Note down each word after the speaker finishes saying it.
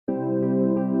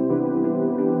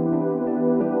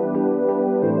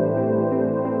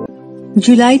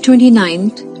July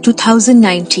 29,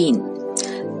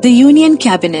 2019, the Union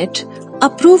Cabinet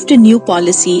approved a new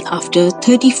policy after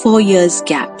 34 years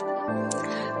gap.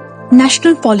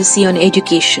 National Policy on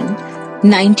Education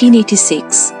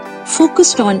 1986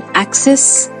 focused on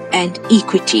access and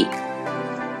equity,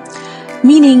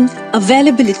 meaning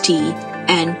availability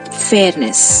and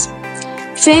fairness.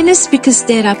 Fairness because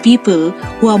there are people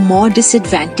who are more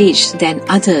disadvantaged than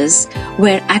others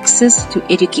where access to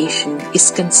education is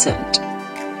concerned.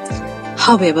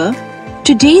 However,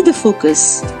 today the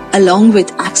focus, along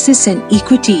with access and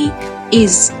equity,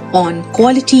 is on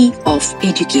quality of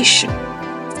education.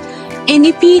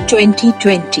 NEP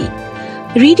 2020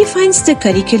 redefines the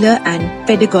curricular and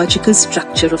pedagogical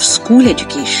structure of school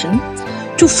education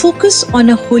to focus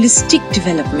on a holistic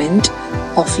development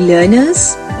of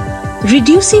learners,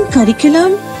 reducing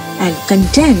curriculum and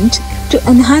content to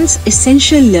enhance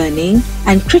essential learning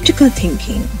and critical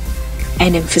thinking,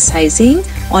 and emphasizing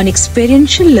on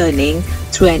experiential learning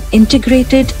through an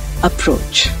integrated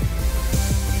approach.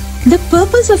 The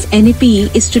purpose of NEP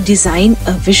is to design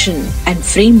a vision and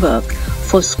framework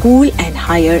for school and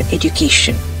higher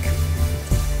education.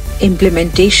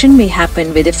 Implementation may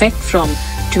happen with effect from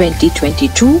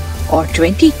 2022 or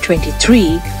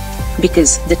 2023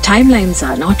 because the timelines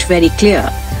are not very clear,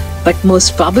 but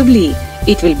most probably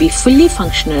it will be fully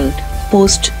functional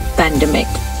post-pandemic.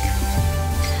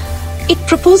 It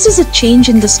proposes a change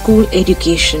in the school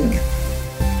education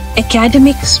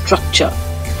academic structure,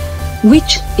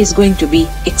 which is going to be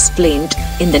explained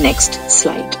in the next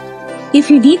slide. If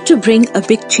you need to bring a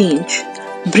big change,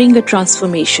 bring a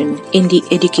transformation in the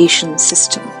education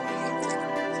system.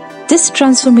 This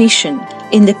transformation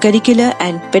in the curricular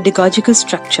and pedagogical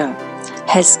structure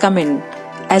has come in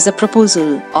as a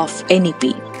proposal of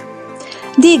NEP.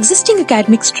 The existing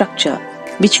academic structure,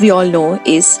 which we all know,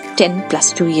 is 10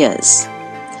 plus 2 years.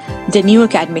 The new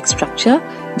academic structure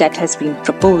that has been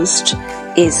proposed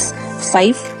is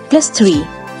 5 plus 3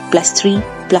 plus 3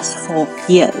 plus 4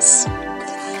 years.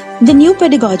 The new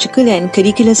pedagogical and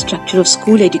curricular structure of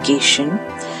school education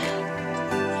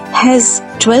has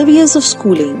 12 years of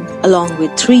schooling along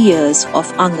with 3 years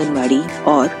of Anganwadi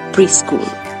or preschool,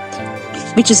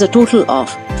 which is a total of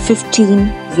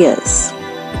 15 years.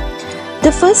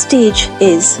 The first stage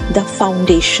is the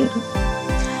foundation.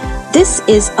 This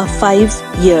is a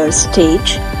 5-year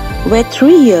stage where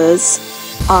 3 years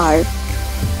are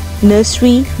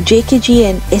nursery, JKG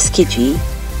and SKG,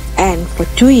 and for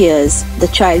 2 years the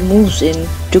child moves in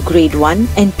to grade 1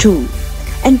 and 2.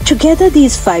 And together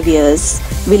these 5 years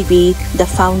will be the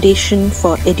foundation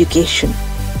for education.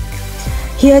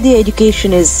 Here the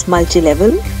education is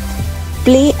multi-level,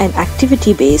 play and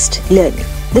activity-based learning.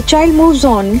 The child moves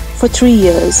on for 3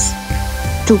 years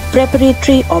to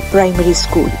preparatory or primary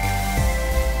school.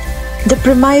 The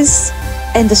premise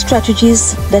and the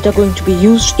strategies that are going to be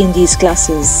used in these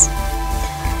classes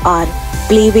are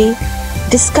playway,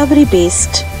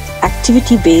 discovery-based,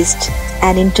 activity-based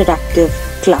and interactive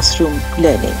classroom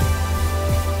learning.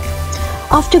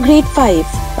 After grade 5,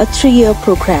 a 3-year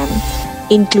program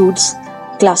includes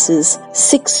classes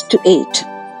 6 to 8,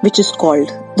 which is called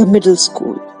the middle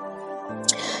school.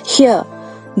 Here,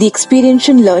 the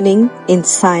experiential learning in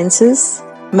sciences,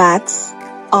 maths,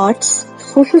 arts,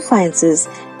 social sciences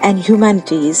and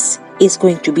humanities is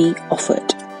going to be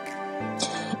offered.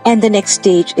 And the next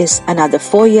stage is another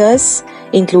 4 years,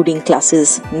 including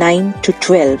classes 9 to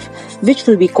 12, which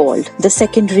will be called the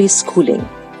secondary schooling.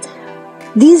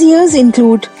 These years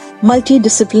include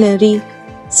multidisciplinary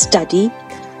study,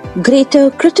 greater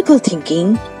critical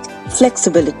thinking,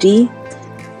 flexibility,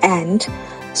 and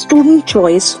student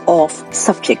choice of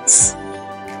subjects.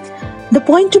 The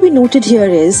point to be noted here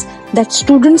is that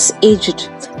students aged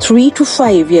 3 to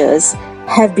 5 years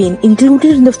have been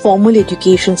included in the formal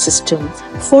education system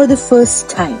for the first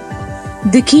time.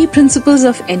 The key principles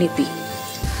of NEP: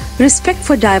 respect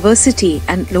for diversity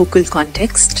and local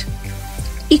context,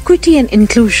 equity and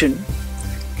inclusion,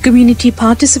 community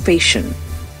participation,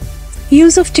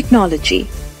 use of technology,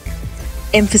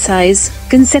 emphasize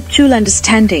conceptual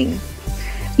understanding,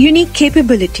 unique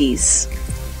capabilities,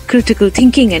 critical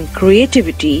thinking and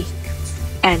creativity,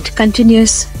 and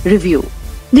continuous review.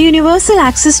 The universal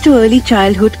access to early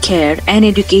childhood care and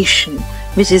education,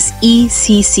 which is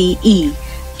ECCE,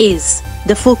 is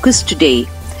the focus today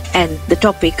and the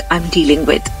topic I'm dealing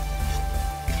with.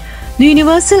 The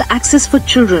universal access for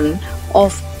children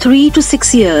of 3 to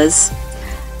 6 years,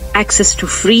 access to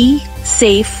free,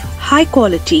 safe, high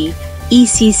quality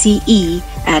ECCE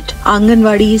at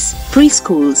Anganwadis,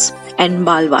 preschools and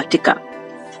Balvatika.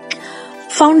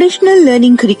 Foundational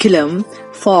learning curriculum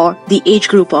for the age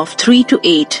group of 3 to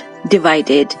 8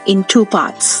 divided in two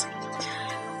parts.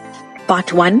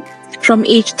 Part 1 from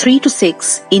age 3 to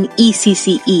 6 in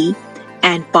ECCE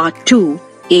and Part 2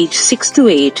 age 6 to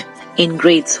 8 in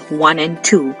grades 1 and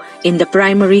 2 in the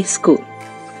primary school.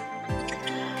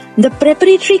 The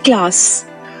preparatory class,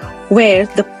 where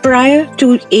the prior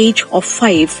to age of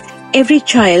 5, every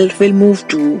child will move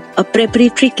to a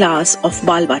preparatory class of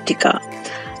Balvatika,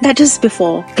 that is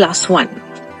before class 1.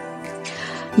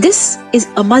 This is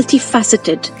a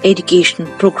multifaceted education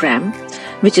program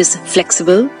which is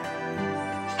flexible,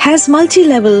 has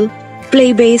multi-level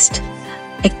play-based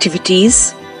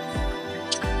activities,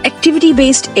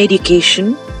 activity-based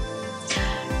education,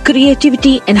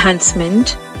 creativity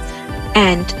enhancement,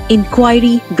 and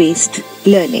inquiry-based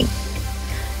learning.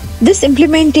 This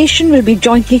implementation will be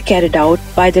jointly carried out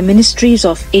by the Ministries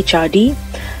of HRD,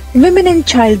 Women and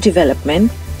Child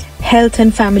Development, Health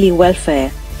and Family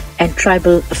Welfare, and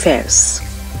Tribal Affairs.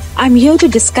 I'm here to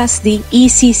discuss the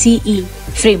ECCE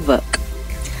framework.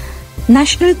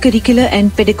 National Curricular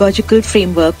and Pedagogical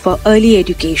Framework for Early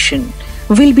Education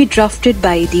will be drafted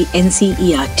by the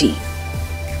NCERT.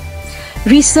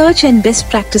 Research and best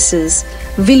practices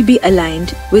will be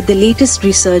aligned with the latest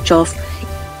research of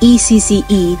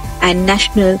ECCE and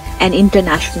national and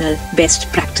international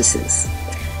best practices.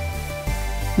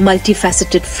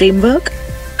 Multifaceted framework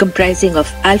comprising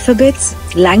of alphabets,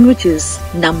 languages,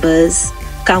 numbers,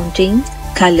 counting,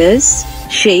 colors,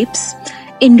 shapes,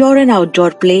 indoor and outdoor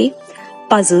play,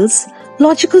 puzzles,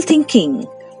 logical thinking,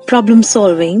 problem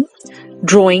solving,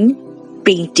 drawing,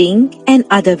 painting and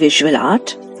other visual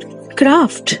art,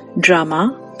 craft,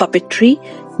 drama, puppetry,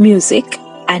 music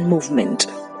and movement.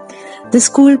 The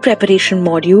school preparation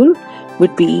module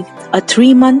would be a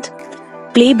 3-month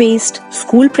play-based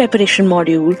school preparation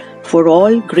module for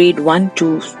all grade 1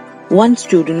 to 1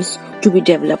 students to be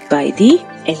developed by the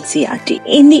NCERT.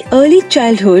 In the early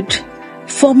childhood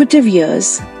formative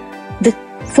years, the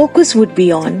focus would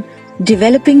be on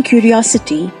developing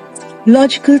curiosity,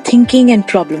 logical thinking and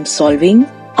problem solving,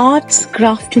 arts,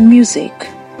 craft and music,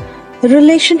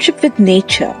 relationship with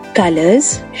nature,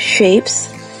 colors,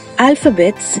 shapes,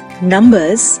 alphabets,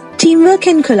 numbers, teamwork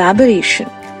and collaboration,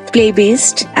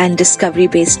 play-based and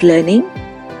discovery-based learning,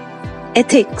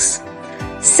 ethics,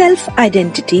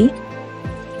 self-identity,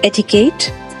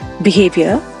 etiquette,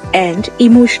 behavior, and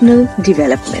emotional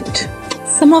development.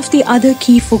 Some of the other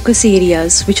key focus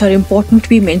areas which are important to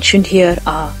be mentioned here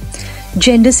are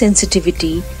gender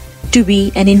sensitivity to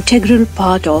be an integral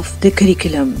part of the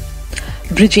curriculum.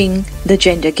 Bridging the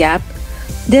gender gap.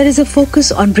 There is a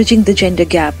focus on bridging the gender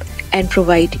gap and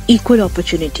provide equal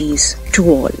opportunities to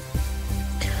all.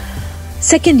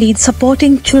 Secondly,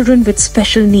 supporting children with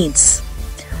special needs.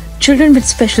 Children with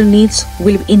special needs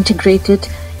will be integrated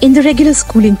in the regular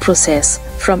schooling process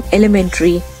from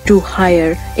elementary to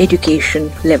higher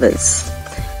education levels.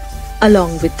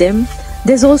 Along with them,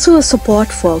 there's also a support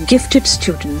for gifted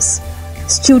students,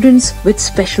 students with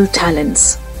special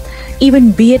talents.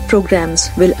 Even B.Ed programs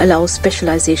will allow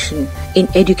specialization in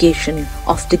education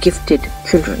of the gifted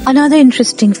children. Another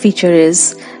interesting feature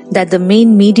is that the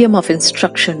main medium of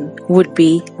instruction would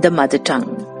be the mother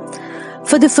tongue.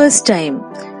 For the first time,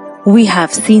 we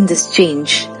have seen this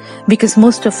change because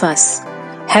most of us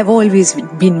have always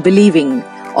been believing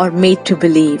or made to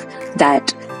believe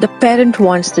that the parent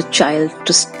wants the child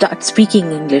to start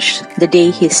speaking English the day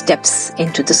he steps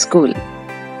into the school.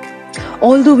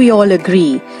 Although we all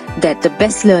agree that the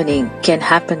best learning can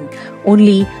happen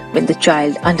only when the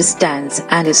child understands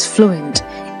and is fluent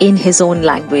in his own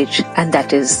language, and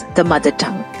that is the mother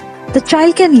tongue. The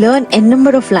child can learn a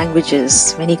number of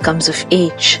languages when he comes of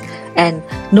age, and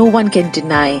no one can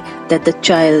deny that the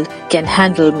child can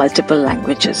handle multiple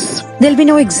languages. There'll be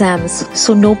no exams,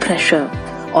 so no pressure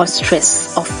or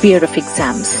stress or fear of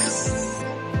exams.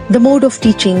 The mode of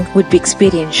teaching would be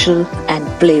experiential and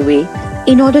playway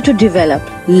in order to develop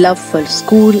love for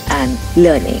school and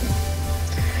learning.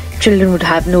 Children would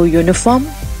have no uniform,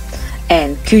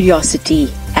 and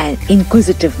curiosity and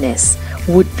inquisitiveness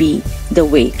would be the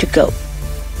way to go.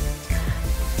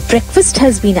 Breakfast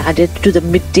has been added to the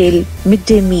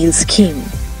midday meal scheme.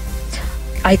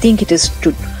 I think it is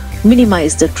to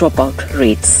minimize the dropout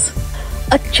rates.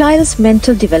 A child's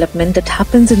mental development that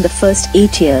happens in the first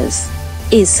 8 years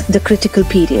is the critical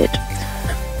period.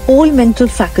 All mental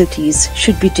faculties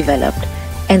should be developed,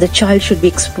 and the child should be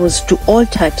exposed to all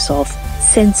types of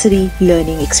sensory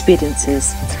learning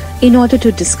experiences in order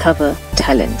to discover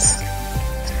talents.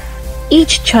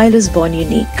 Each child is born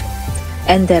unique,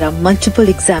 and there are multiple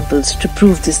examples to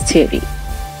prove this theory.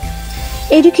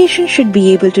 Education should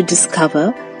be able to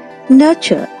discover,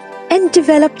 nurture, and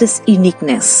develop this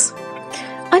uniqueness.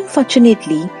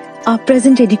 Unfortunately, our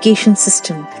present education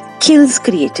system kills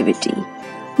creativity,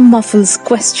 muffles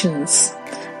questions,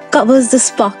 covers the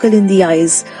sparkle in the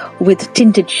eyes with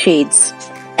tinted shades,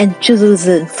 and chisels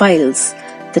and files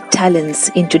the talents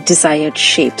into desired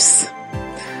shapes,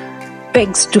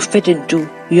 pegs to fit into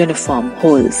uniform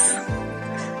holes.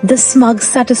 The smug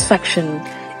satisfaction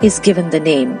is given the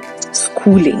name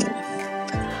schooling.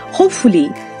 Hopefully,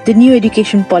 the new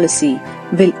education policy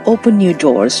will open new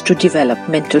doors to develop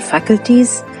mental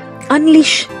faculties,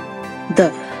 unleash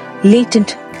the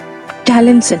latent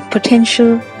talents and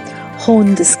potential,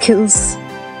 hone the skills,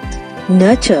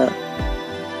 nurture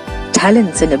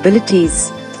talents and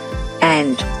abilities,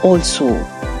 and also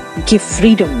give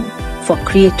freedom for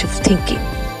creative thinking.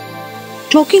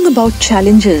 Talking about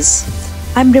challenges,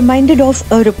 I'm reminded of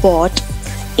a report,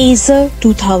 ASER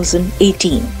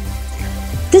 2018.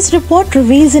 This report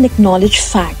reveals an acknowledged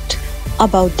fact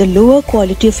about the lower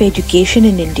quality of education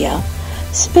in India,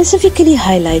 specifically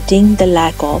highlighting the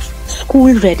lack of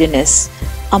school readiness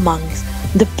among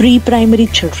the pre-primary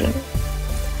children.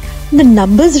 The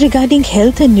numbers regarding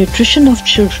health and nutrition of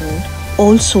children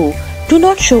also do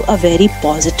not show a very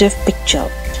positive picture.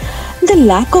 The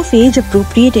lack of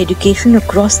age-appropriate education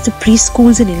across the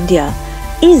preschools in India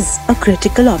is a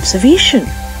critical observation.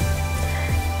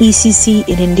 ECC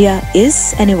in India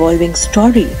is an evolving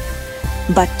story,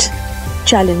 but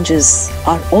challenges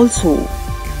are also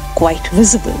quite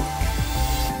visible.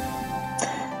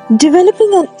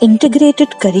 Developing an integrated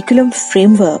curriculum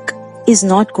framework is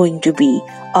not going to be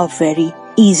a very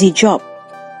easy job.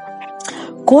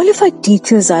 Qualified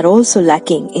teachers are also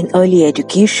lacking in early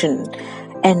education,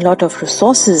 and a lot of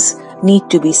resources need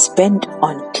to be spent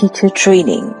on teacher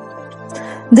training.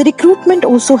 The recruitment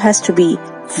also has to be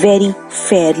very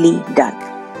fairly done.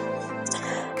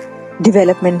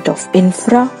 Development of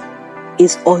infra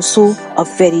is also a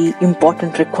very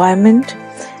important requirement.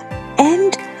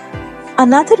 And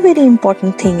another very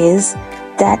important thing is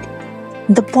that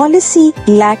the policy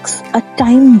lacks a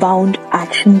time-bound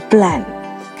action plan.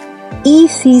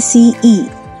 ECCE.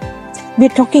 We're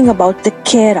talking about the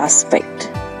care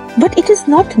aspect, but it is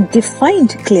not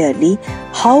defined clearly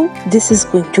how this is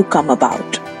going to come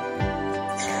about.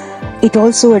 It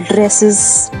also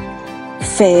addresses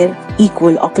fair,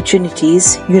 equal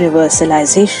opportunities,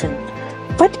 universalization,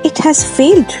 but it has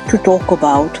failed to talk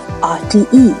about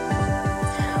RTE.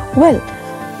 Well,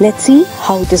 let's see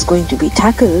how it is going to be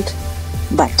tackled,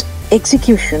 but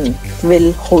execution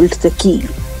will hold the key.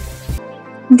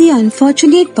 The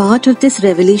unfortunate part of this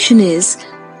revelation is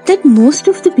that most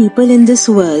of the people in this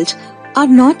world are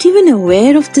not even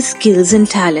aware of the skills and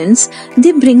talents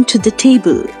they bring to the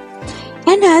table.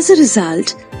 And as a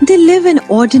result, they live an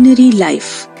ordinary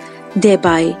life,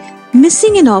 thereby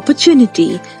missing an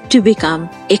opportunity to become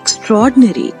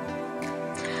extraordinary.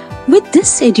 With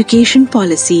this education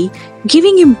policy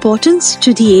giving importance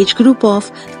to the age group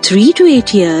of 3 to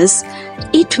 8 years,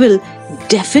 it will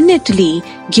definitely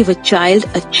give a child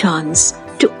a chance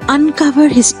to uncover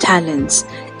his talents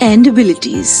and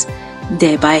abilities,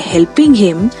 thereby helping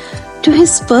him to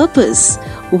his purpose,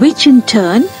 which in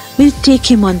turn will take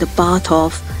him on the path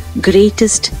of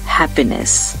greatest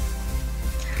happiness.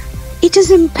 It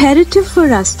is imperative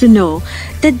for us to know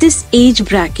that this age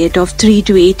bracket of 3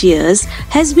 to 8 years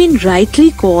has been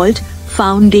rightly called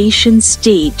foundation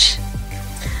stage.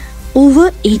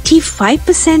 Over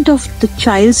 85% of the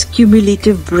child's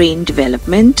cumulative brain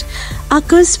development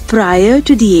occurs prior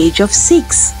to the age of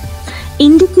 6,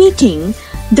 indicating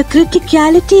the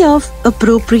criticality of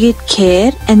appropriate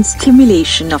care and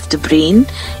stimulation of the brain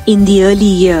in the early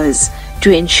years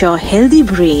to ensure healthy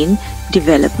brain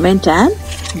development and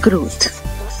growth.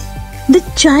 The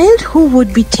child who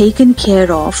would be taken care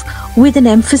of with an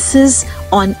emphasis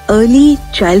on early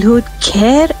childhood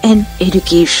care and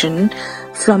education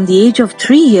from the age of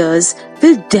 3 years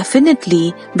will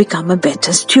definitely become a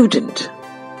better student.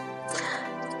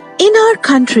 In our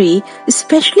country,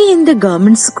 especially in the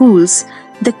government schools,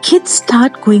 the kids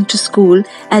start going to school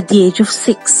at the age of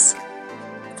 6.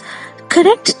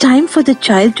 Correct time for the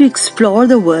child to explore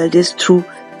the world is through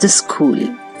the school.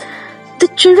 The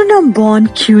children are born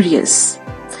curious.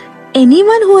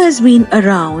 Anyone who has been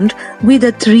around with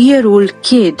a 3-year-old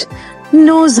kid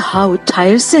knows how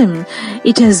tiresome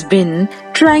it has been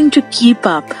trying to keep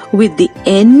up with the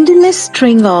endless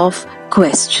string of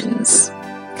questions.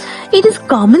 It is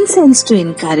common sense to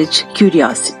encourage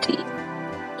curiosity.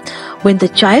 When the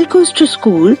child goes to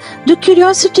school, the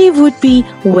curiosity would be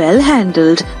well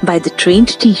handled by the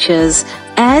trained teachers,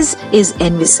 as is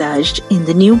envisaged in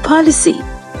the new policy.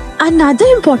 Another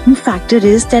important factor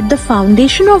is that the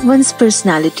foundation of one's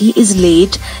personality is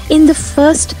laid in the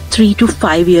first 3 to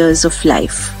 5 years of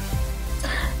life.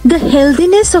 The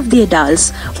healthiness of the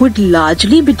adults would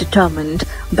largely be determined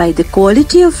by the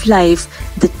quality of life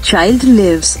the child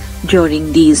lives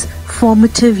during these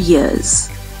formative years.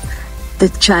 The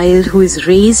child who is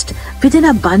raised with an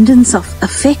abundance of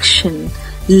affection,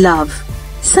 love,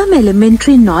 some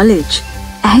elementary knowledge,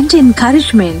 and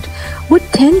encouragement would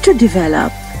tend to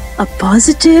develop a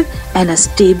positive and a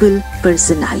stable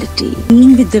personality.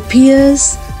 Being with the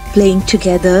peers, playing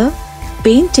together,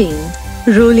 painting,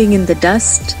 rolling in the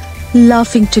dust,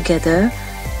 laughing together,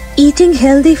 eating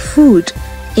healthy food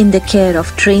in the care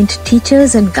of trained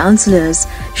teachers and counselors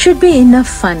should be enough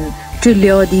fun to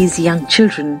lure these young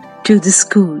children to the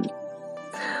school.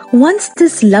 Once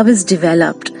this love is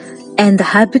developed and the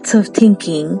habits of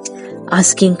thinking,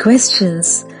 asking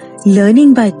questions,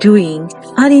 learning by doing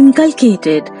are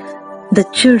inculcated, the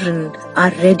children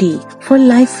are ready for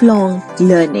lifelong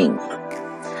learning.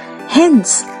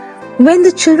 Hence, when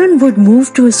the children would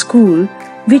move to a school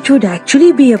which would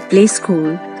actually be a play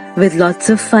school with lots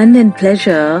of fun and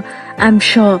pleasure, I'm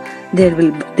sure they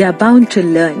are bound to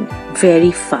learn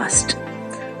very fast.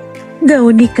 The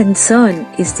only concern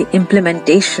is the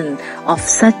implementation of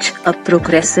such a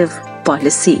progressive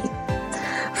policy.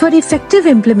 For effective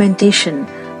implementation,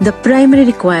 the primary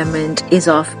requirement is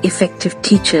of effective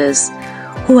teachers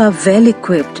who are well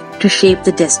equipped to shape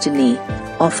the destiny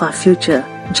of our future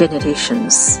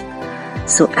generations.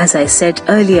 So as I said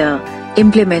earlier,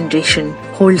 implementation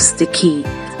holds the key.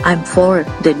 I'm for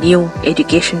the new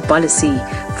education policy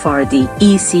for the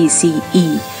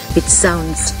ECCE, which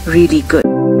sounds really good.